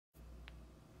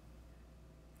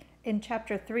In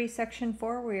Chapter 3, Section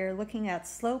 4, we are looking at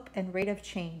slope and rate of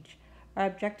change. Our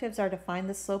objectives are to find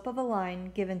the slope of a line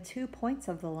given 2 points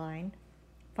of the line,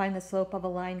 find the slope of a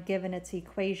line given its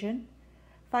equation,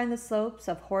 find the slopes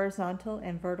of horizontal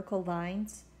and vertical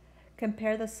lines,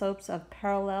 compare the slopes of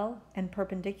parallel and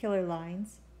perpendicular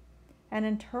lines, and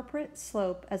interpret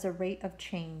slope as a rate of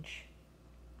change.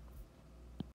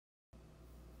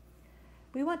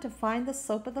 We want to find the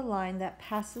slope of the line that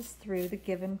passes through the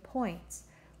given points.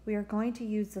 We are going to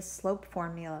use the slope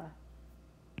formula.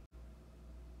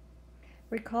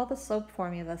 Recall the slope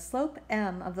formula. Slope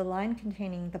m of the line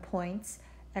containing the points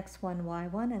x1,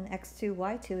 y1, and x2,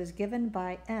 y2 is given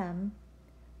by m,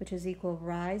 which is equal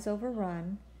rise over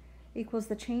run, equals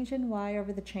the change in y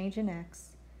over the change in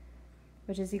x,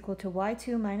 which is equal to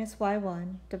y2 minus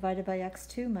y1 divided by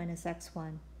x2 minus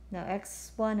x1. Now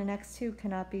x1 and x2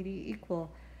 cannot be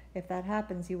equal. If that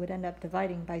happens, you would end up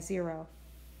dividing by 0.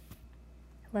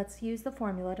 Let's use the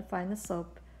formula to find the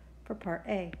slope for part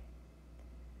A.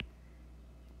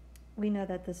 We know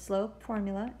that the slope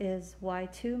formula is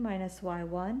y2 minus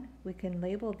y1. We can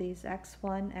label these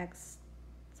y1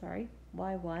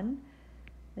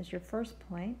 is your first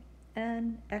point,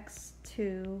 and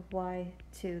x2,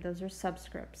 y2, those are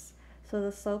subscripts. So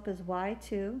the slope is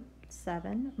y2,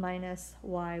 7, minus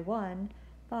y1,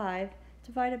 5,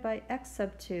 divided by x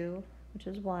sub 2, which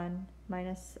is 1,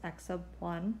 minus x sub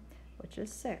 1, which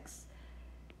is 6.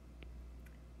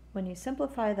 When you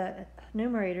simplify the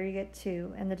numerator, you get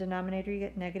 2, and the denominator, you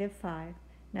get negative 5.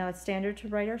 Now it's standard to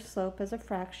write our slope as a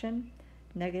fraction,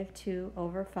 negative 2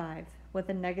 over 5, with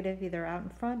a negative either out in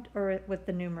front or with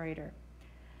the numerator.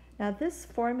 Now this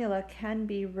formula can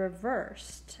be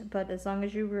reversed, but as long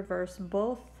as you reverse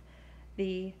both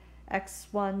the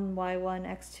x1, y1,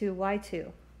 x2,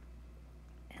 y2.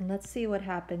 And let's see what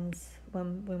happens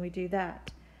when we do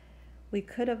that. We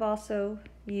could have also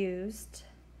used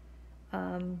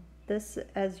this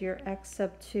as your x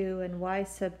sub 2 and y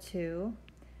sub 2,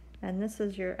 and this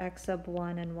is your x sub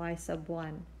 1 and y sub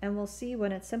 1. And we'll see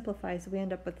when it simplifies, we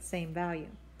end up with the same value.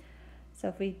 So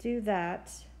if we do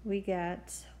that, we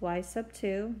get y sub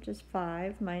 2, which is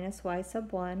 5, minus y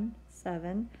sub 1,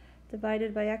 7,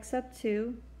 divided by x sub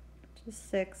 2, which is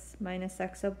 6, minus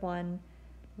x sub 1,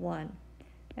 1.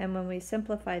 And when we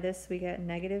simplify this, we get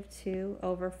negative 2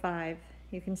 over 5.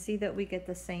 You can see that we get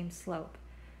the same slope.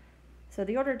 So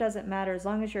the order doesn't matter as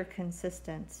long as you're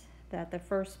consistent, that the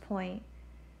first point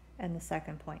and the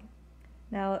second point.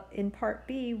 Now in part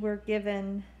B, we're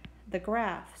given the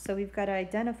graph, so we've got to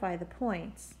identify the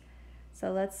points.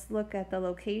 So let's look at the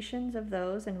locations of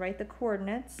those and write the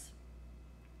coordinates.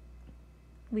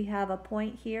 We have a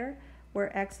point here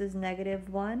where x is negative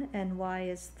 1 and y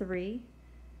is 3.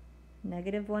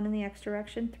 Negative 1 in the x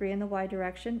direction, 3 in the y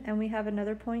direction, and we have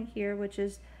another point here which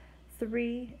is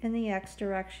 3 in the x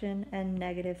direction and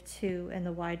negative 2 in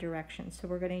the y direction. So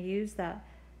we're going to use that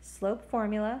slope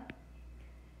formula,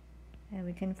 and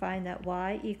we can find that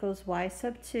y equals y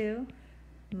sub 2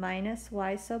 minus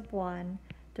y sub 1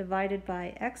 divided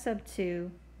by x sub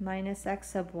 2 minus x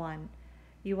sub 1.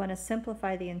 You want to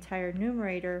simplify the entire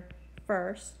numerator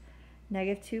first.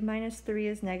 Negative 2 minus 3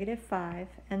 is negative 5,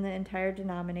 and the entire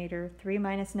denominator, 3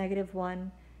 minus negative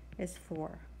 1, is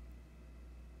 4.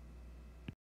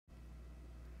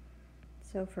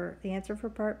 So for the answer for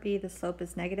part B, the slope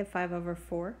is negative 5 over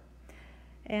 4.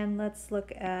 And let's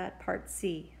look at part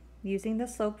C. Using the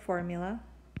slope formula,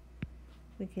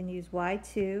 we can use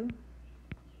y2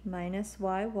 minus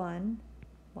y1,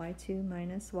 y2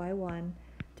 minus y1,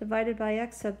 divided by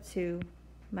x sub 2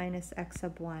 minus x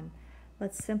sub 1.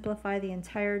 Let's simplify the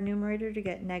entire numerator to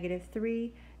get negative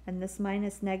 3, and this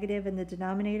minus negative in the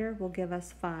denominator will give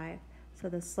us 5. So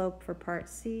the slope for part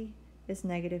C is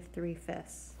negative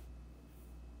 3/5.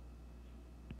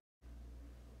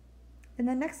 In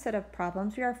the next set of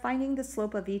problems, we are finding the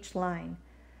slope of each line.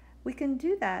 We can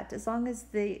do that as long as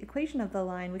the equation of the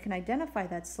line, we can identify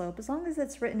that slope as long as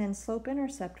it's written in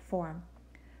slope-intercept form.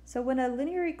 So when a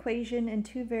linear equation in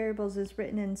 2 variables is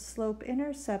written in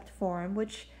slope-intercept form,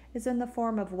 which is in the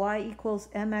form of y equals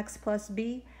mx plus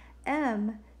b,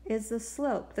 m is the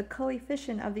slope. The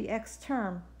coefficient of the x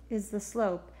term is the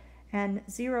slope, and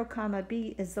 0 comma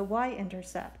b is the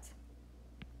y-intercept.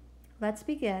 Let's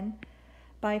begin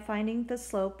by finding the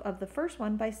slope of the first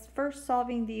one by first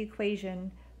solving the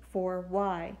equation for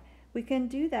y. We can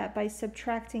do that by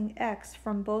subtracting x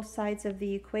from both sides of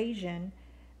the equation.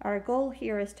 Our goal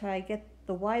here is to get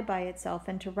the y by itself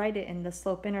and to write it in the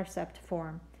slope-intercept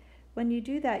form. When you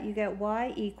do that, you get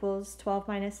y equals 12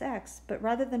 minus x, but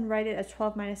rather than write it as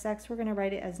 12 minus x, we're going to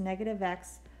write it as negative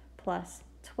x plus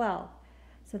 12.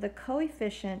 So the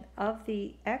coefficient of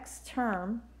the x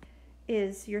term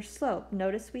is your slope.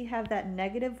 Notice we have that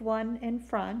 -1 in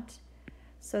front,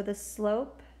 so the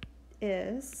slope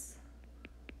is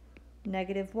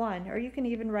 -1, or you can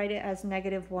even write it as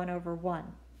 -1/1.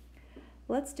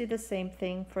 Let's do the same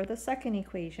thing for the second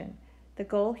equation. The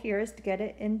goal here is to get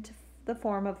it into the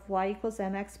form of y =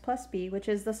 mx plus b, which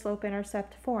is the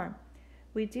slope-intercept form.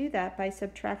 We do that by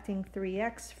subtracting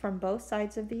 3x from both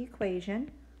sides of the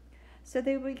equation, so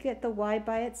that we get the y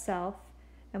by itself,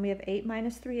 and we have 8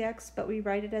 minus 3x, but we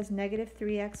write it as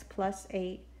 -3x plus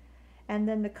 8. And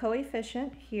then the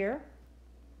coefficient here,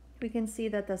 we can see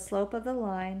that the slope of the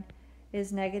line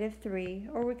is -3,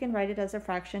 or we can write it as a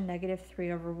fraction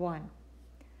 -3/1.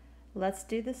 Let's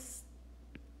do this,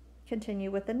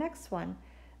 continue with the next one.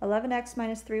 11x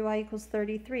minus 3y =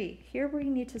 33. Here we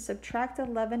need to subtract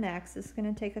 11x. This is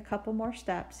going to take a couple more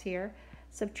steps here.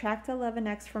 Subtract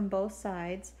 11x from both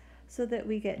sides so that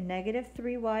we get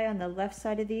 -3y on the left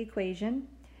side of the equation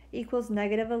equals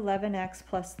 -11x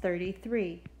plus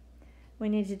 33. We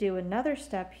need to do another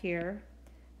step here.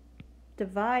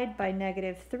 Divide by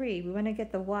 -3. We want to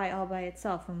get the y all by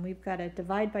itself, and we've got to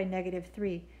divide by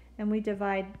 -3. And we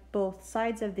divide both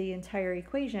sides of the entire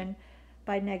equation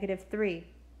by -3.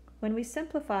 When we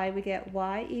simplify, we get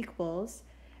y equals,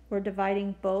 we're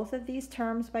dividing both of these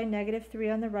terms by -3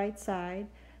 on the right side,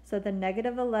 so the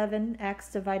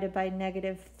 -11x divided by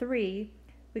 -3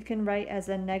 we can write as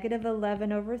a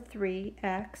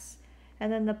 -11/3x,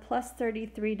 and then the plus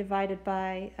 33 divided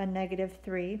by a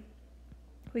 -3,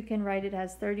 we can write it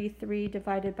as 33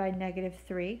 divided by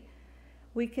 -3.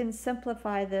 We can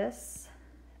simplify this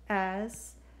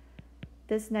as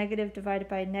this negative divided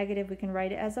by a negative, we can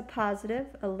write it as a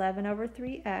positive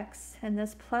 11/3x, and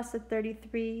this plus a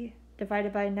 33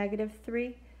 divided by a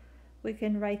 -3, we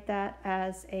can write that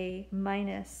as a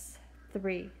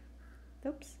 -3.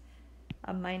 Oops,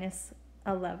 a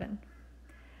 -11.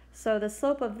 So the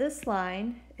slope of this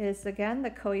line is, again,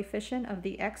 the coefficient of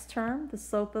the x term. The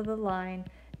slope of the line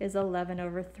is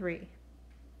 11/3.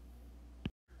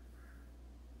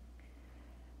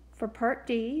 For part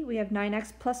D, we have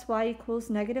 9x plus y equals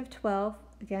 -12.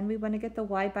 Again, we want to get the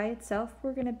y by itself.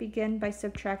 We're going to begin by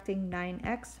subtracting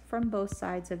 9x from both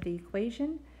sides of the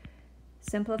equation.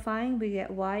 Simplifying, we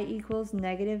get y equals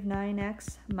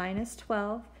 -9x minus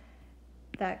 12.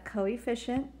 That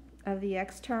coefficient of the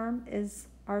x term is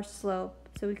our slope,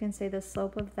 so we can say the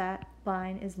slope of that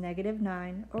line is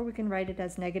 -9, or we can write it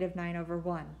as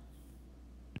 -9/1.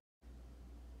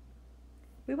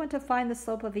 We want to find the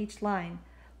slope of each line,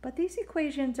 but these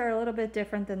equations are a little bit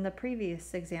different than the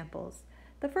previous examples.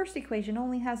 The first equation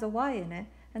only has a y in it,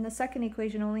 and the second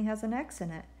equation only has an x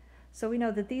in it. So we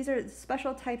know that these are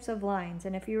special types of lines,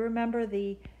 and if you remember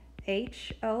the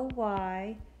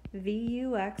HOY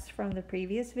VUX from the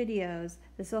previous videos,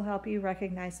 this will help you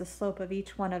recognize the slope of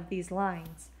each one of these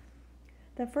lines.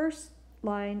 The first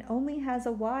line only has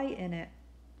a y in it,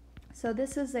 so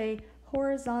this is a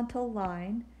horizontal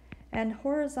line, and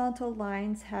horizontal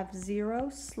lines have 0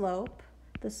 slope.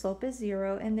 The slope is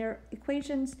 0, and their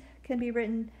equations can be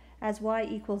written as y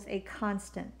equals a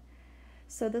constant.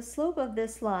 So the slope of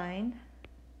this line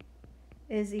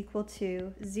is equal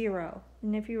to 0.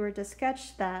 And if you were to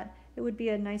sketch that, it would be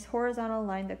a nice horizontal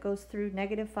line that goes through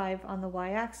 -5 on the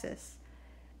y-axis.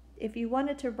 If you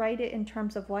wanted to write it in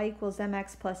terms of y equals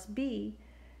mx plus b,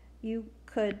 you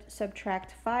could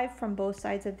subtract 5 from both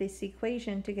sides of this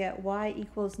equation to get y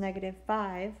equals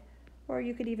 -5, or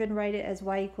you could even write it as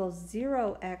y equals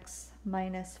 0x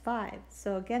minus 5.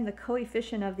 So again, the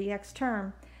coefficient of the x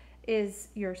term is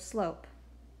your slope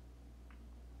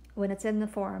when it's in the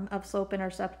form of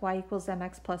slope-intercept y equals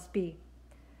mx plus b.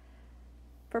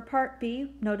 For part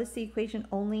B, notice the equation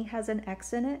only has an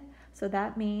x in it, so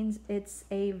that means it's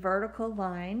a vertical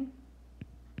line,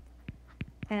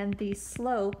 and the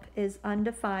slope is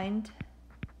undefined,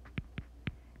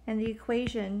 and the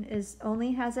equation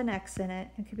only has an x in it.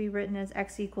 It can be written as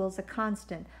x equals a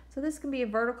constant. So this can be a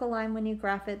vertical line when you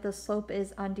graph it. The slope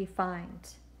is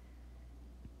undefined.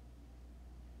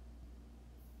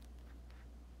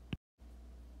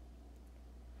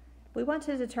 We want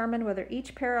to determine whether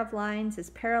each pair of lines is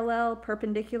parallel,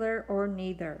 perpendicular, or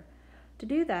neither. To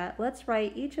do that, let's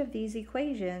write each of these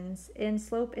equations in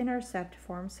slope-intercept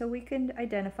form so we can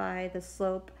identify the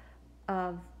slope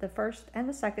of the first and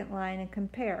the second line and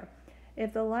compare.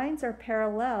 If the lines are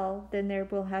parallel, then they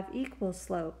will have equal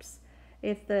slopes.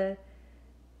 If the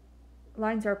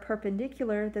lines are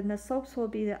perpendicular, then the slopes will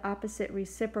be the opposite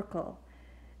reciprocal.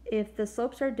 If the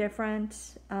slopes are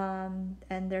different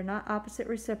and they're not opposite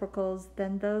reciprocals,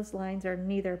 then those lines are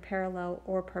neither parallel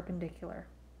or perpendicular.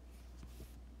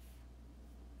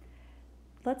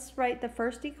 Let's write the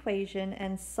first equation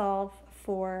and solve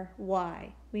for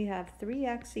y. We have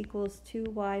 3x equals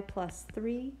 2y plus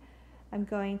 3. I'm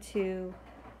going to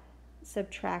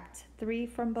subtract 3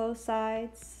 from both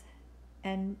sides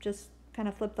and just kind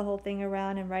of flip the whole thing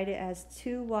around and write it as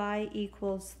 2y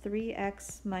equals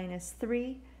 3x minus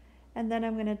 3. And then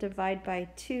I'm going to divide by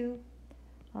 2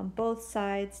 on both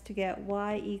sides to get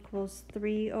y equals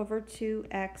 3 over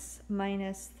 2x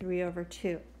minus 3 over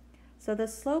 2. So the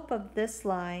slope of this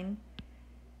line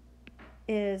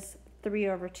is 3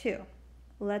 over 2.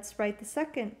 Let's write the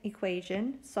second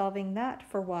equation, solving that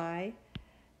for y,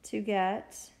 to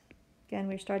get, again,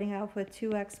 we're starting out with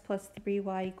 2x plus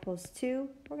 3y equals 2.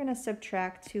 We're going to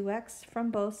subtract 2x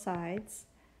from both sides,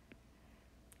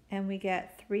 and we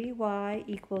get 3y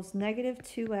equals negative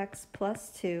 2x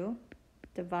plus 2.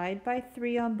 Divide by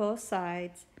 3 on both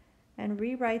sides, and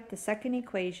rewrite the second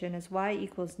equation as y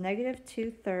equals negative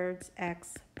 2/3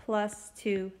 x plus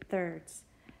 2/3.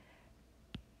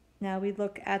 Now we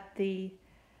look at the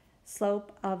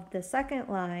slope of the second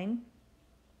line.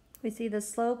 We see the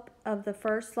slope of the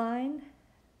first line,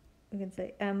 we can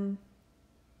say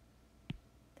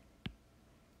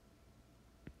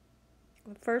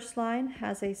the first line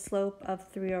has a slope of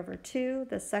 3 over 2.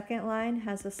 The second line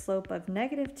has a slope of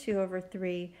negative 2 over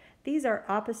 3. These are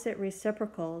opposite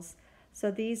reciprocals, so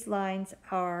these lines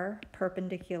are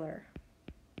perpendicular.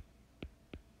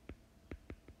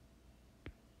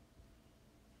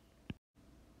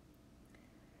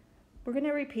 We're going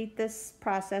to repeat this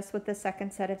process with the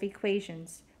second set of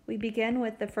equations. We begin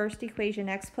with the first equation,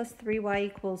 x plus 3y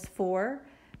equals 4.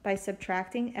 By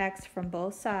subtracting x from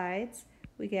both sides,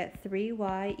 we get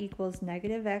 3y equals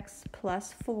negative x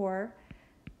plus 4.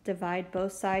 Divide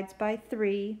both sides by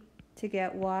 3 to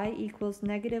get y equals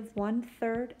negative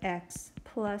 1/3 x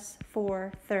plus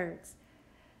 4/3.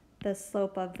 The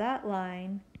slope of that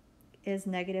line is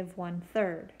negative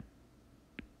 1/3.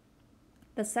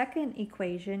 The second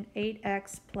equation,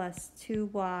 8x plus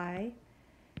 2y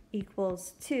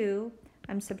equals 2.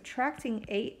 I'm subtracting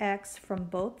 8x from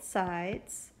both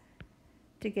sides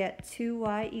to get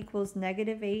 2y equals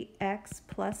negative 8x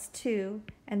plus 2,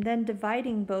 and then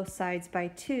dividing both sides by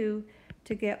 2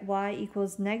 to get y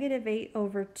equals negative 8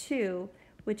 over 2,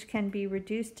 which can be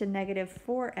reduced to negative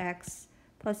 4x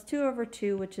plus 2 over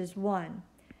 2, which is 1.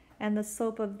 And the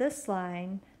slope of this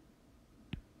line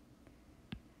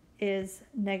is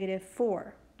negative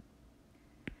 4.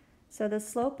 So the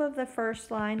slope of the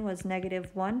first line was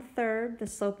negative 1/3. The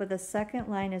slope of the second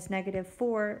line is negative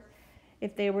 4.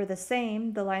 If they were the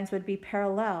same, the lines would be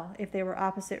parallel. If they were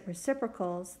opposite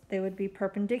reciprocals, they would be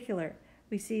perpendicular.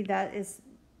 We see that is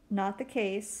not the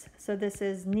case, so this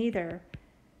is neither.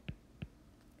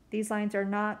 These lines are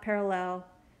not parallel.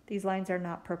 These lines are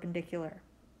not perpendicular.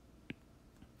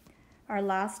 Our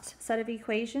last set of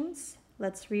equations,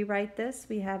 let's rewrite this.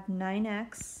 We have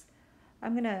 9x.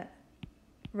 I'm going to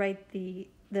write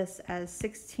this as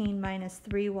 16 minus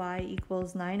 3y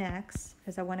equals 9x,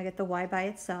 because I want to get the y by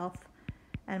itself.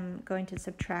 I'm going to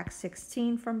subtract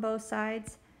 16 from both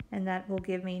sides, and that will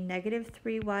give me negative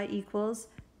 3y equals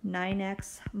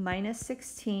 9x minus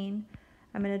 16.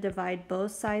 I'm going to divide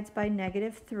both sides by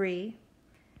negative 3,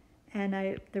 and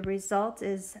the result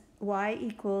is y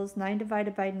equals 9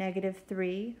 divided by negative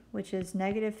 3, which is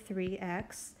negative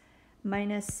 3x,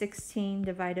 minus 16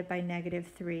 divided by negative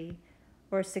 3,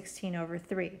 or 16 over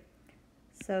 3.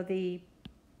 So the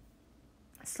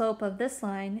slope of this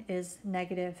line is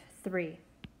negative 3.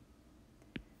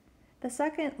 The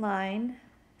second line,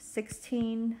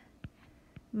 16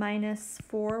 minus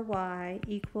 4y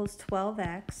equals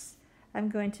 12x. I'm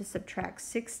going to subtract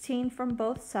 16 from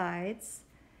both sides,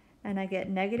 and I get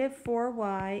negative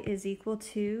 4y is equal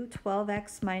to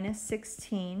 12x minus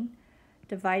 16.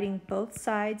 Dividing both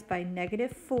sides by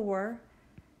negative 4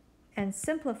 and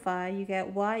simplify, you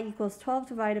get y equals 12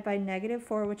 divided by negative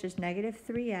 4, which is negative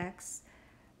 3x,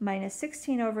 minus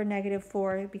 16 over negative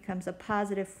 4 becomes a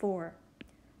positive 4.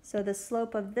 So the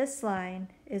slope of this line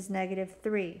is negative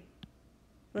 3.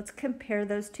 Let's compare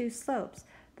those two slopes.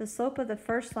 The slope of the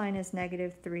first line is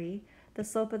negative 3. The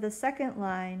slope of the second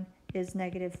line is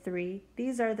negative 3.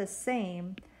 These are the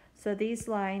same, so these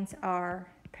lines are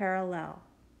parallel.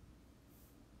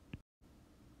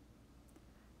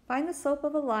 Find the slope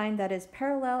of a line that is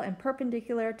parallel and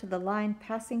perpendicular to the line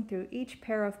passing through each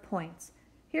pair of points.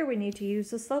 Here we need to use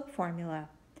the slope formula.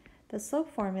 The slope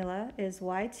formula is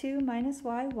y2 minus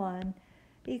y1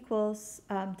 equals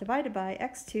divided by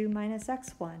x2 minus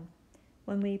x1.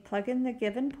 When we plug in the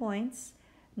given points,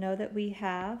 know that we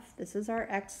have, this is our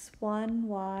x1,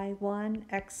 y1,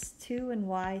 x2, and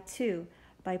y2.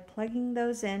 By plugging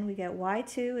those in, we get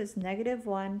y2 is negative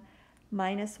 1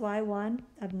 minus y1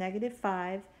 of negative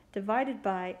 5 divided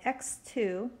by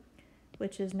x2,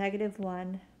 which is negative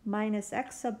 1, minus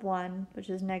x sub 1, which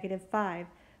is negative 5.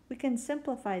 We can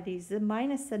simplify these. The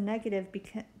minus the negative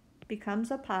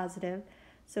becomes a positive,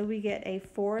 so we get a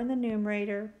 4 in the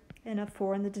numerator and a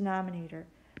 4 in the denominator.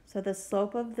 So the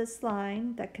slope of this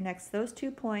line that connects those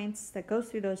 2 points, that goes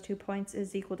through those 2 points,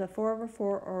 is equal to 4 over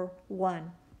 4, or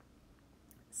 1.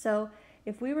 So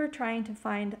if we were trying to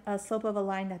find a slope of a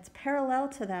line that's parallel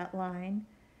to that line,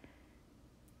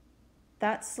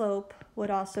 that slope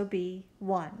would also be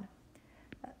 1.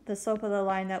 The slope of the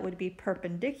line that would be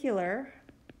perpendicular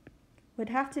would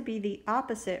have to be the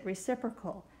opposite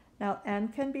reciprocal. Now m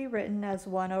can be written as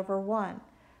 1 over 1.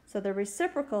 So the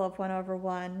reciprocal of 1 over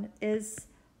 1 is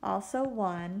also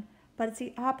 1, but it's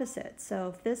the opposite. So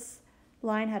if this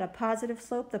line had a positive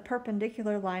slope, the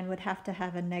perpendicular line would have to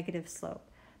have a negative slope.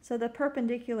 So the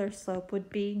perpendicular slope would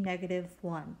be negative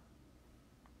 1.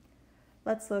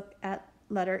 Let's look at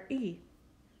letter E.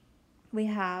 We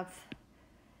have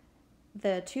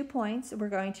the 2 points. We're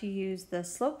going to use the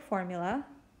slope formula.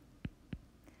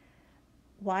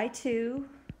 y2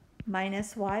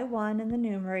 minus y1 in the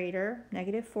numerator,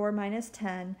 negative 4 minus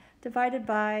 10, divided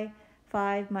by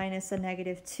 5 minus a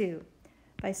negative 2.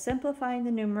 By simplifying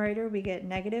the numerator, we get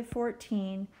negative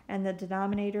 14, and the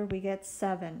denominator we get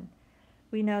 7.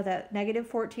 We know that negative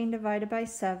 14 divided by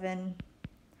 7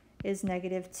 is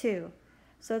negative 2.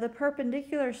 So the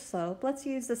perpendicular slope, let's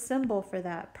use the symbol for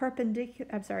that.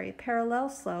 Parallel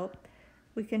slope.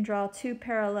 We can draw 2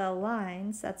 parallel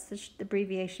lines. That's the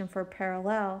abbreviation for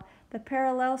parallel. The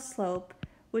parallel slope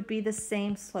would be the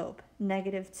same slope,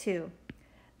 negative 2.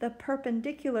 The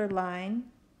perpendicular line,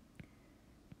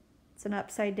 it's an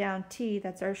upside down T,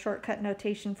 that's our shortcut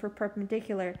notation for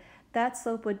perpendicular. That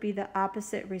slope would be the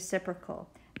opposite reciprocal.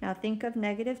 Now think of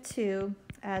negative 2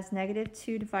 as negative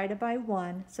 2 divided by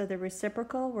 1. So the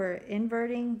reciprocal, we're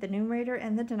inverting the numerator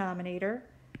and the denominator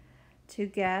to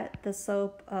get the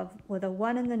slope of, with a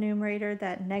 1 in the numerator,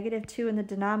 that negative 2 in the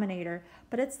denominator,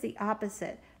 but it's the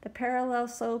opposite. The parallel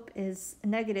slope is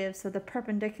negative, so the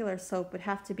perpendicular slope would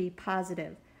have to be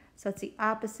positive. So it's the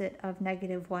opposite of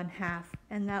negative 1/2,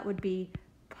 and that would be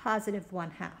positive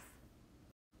 1/2.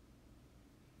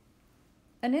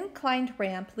 An inclined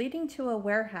ramp leading to a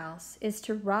warehouse is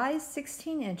to rise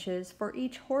 16 inches for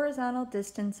each horizontal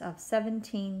distance of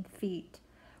 17 feet.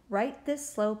 Write this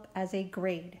slope as a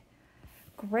grade.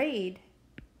 Grade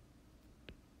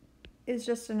is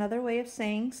just another way of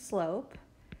saying slope.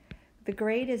 The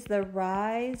grade is the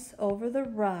rise over the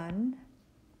run.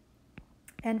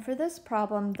 And for this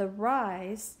problem, the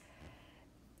rise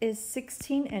is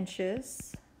 16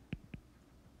 inches.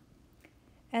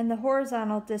 And the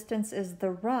horizontal distance is the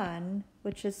run,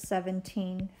 which is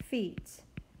 17 feet.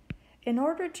 In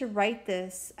order to write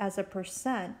this as a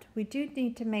percent, we do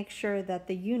need to make sure that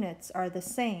the units are the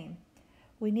same.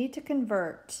 We need to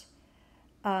convert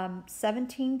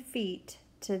 17 feet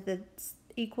to the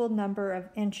equal number of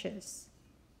inches.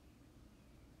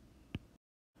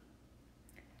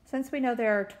 Since we know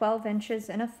there are 12 inches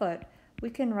in a foot, we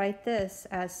can write this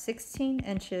as 16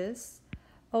 inches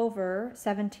over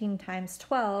 17 times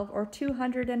 12, or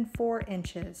 204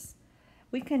 inches.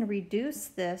 We can reduce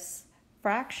this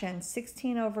fraction,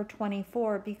 16 over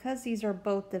 24, because these are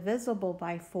both divisible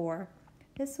by 4.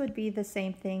 This would be the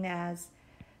same thing as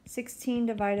 16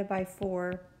 divided by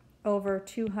 4 over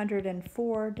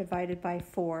 204 divided by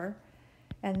 4,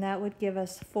 and that would give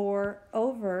us 4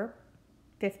 over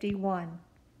 51.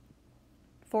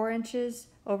 4 inches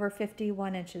over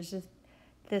 51 inches.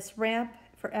 This ramp,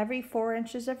 for every 4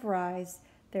 inches of rise,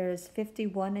 there is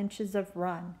 51 inches of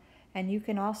run. And you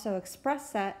can also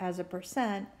express that as a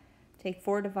percent. Take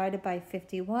 4 divided by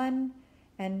 51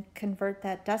 and convert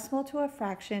that decimal to a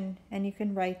fraction, and you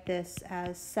can write this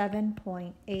as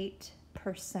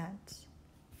 7.8%.